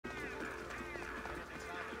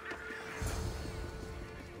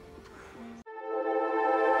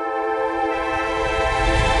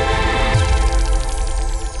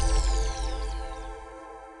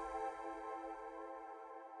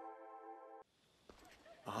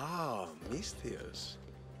Ah, Misthios.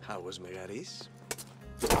 How was Megaris?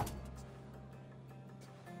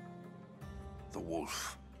 The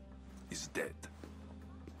wolf is dead.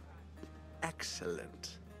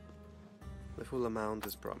 Excellent. The full amount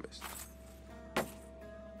as promised.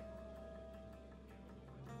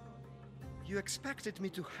 You expected me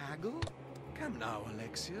to haggle? Come now,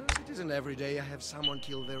 Alexios. It isn't every day I have someone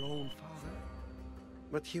kill their own father.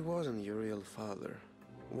 But he wasn't your real father,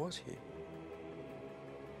 was he?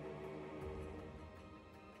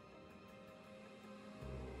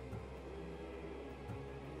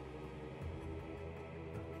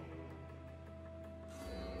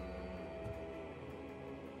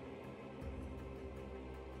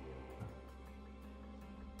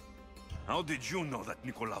 How did you know that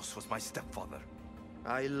Nikolaos was my stepfather?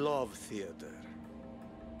 I love theater.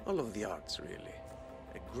 All of the arts, really.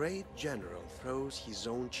 A great general throws his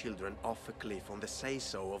own children off a cliff on the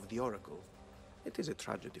say-so of the Oracle. It is a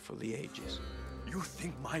tragedy for the ages. You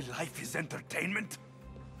think my life is entertainment?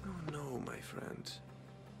 Oh no, my friend.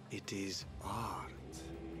 It is art.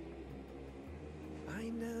 I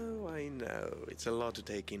know. It's a lot to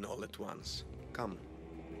take in all at once. Come.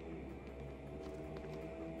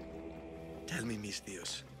 Tell me,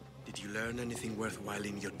 Misthios, did you learn anything worthwhile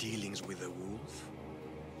in your dealings with the wolf?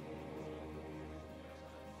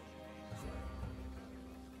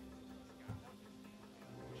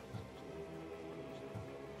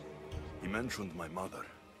 He mentioned my mother.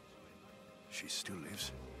 She still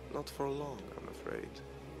lives? Not for long, I'm afraid.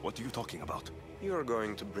 What are you talking about? You're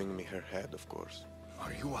going to bring me her head, of course.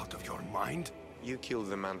 Are you out of your mind? You killed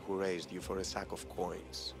the man who raised you for a sack of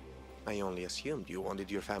coins. I only assumed you wanted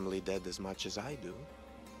your family dead as much as I do.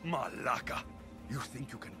 Malaka! You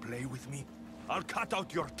think you can play with me? I'll cut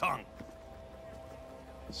out your tongue!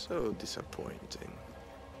 So disappointing.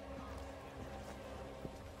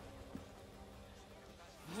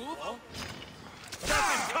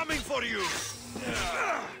 That's coming for you!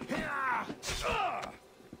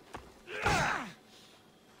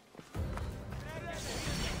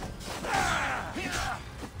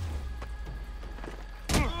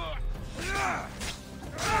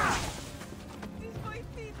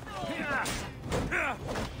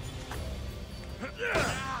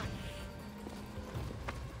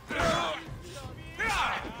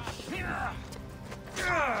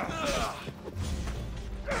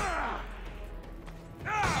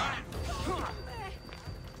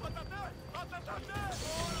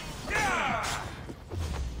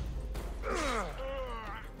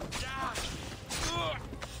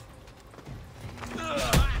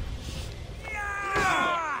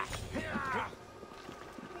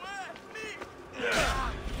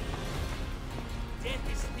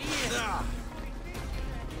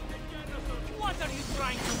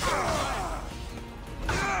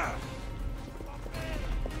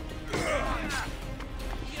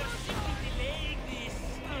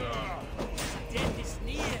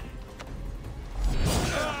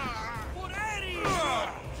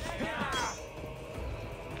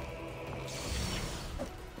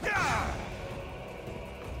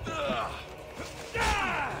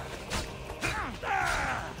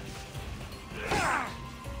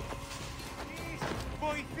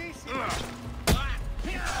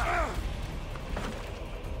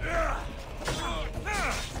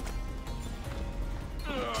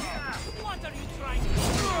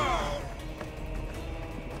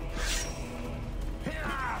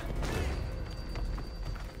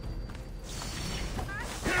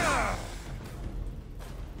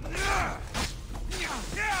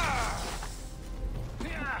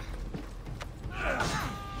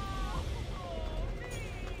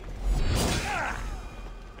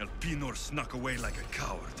 Elpinor snuck away like a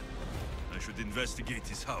coward. I should investigate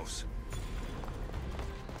his house.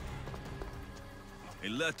 A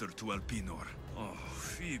letter to Elpinor. Oh,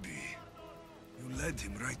 Phoebe. You led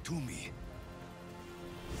him right to me.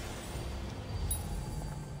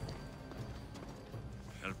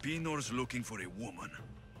 Elpinor's looking for a woman.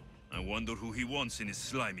 I wonder who he wants in his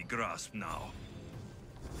slimy grasp now.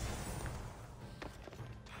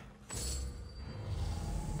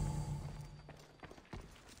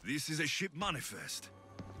 This is a ship manifest.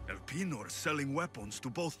 Elpinor selling weapons to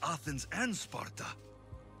both Athens and Sparta.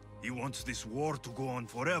 He wants this war to go on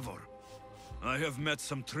forever. I have met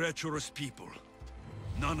some treacherous people.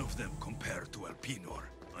 None of them compare to Elpinor.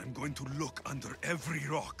 I'm going to look under every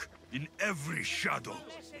rock, in every shadow,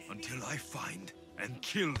 until I find and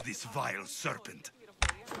kill this vile serpent.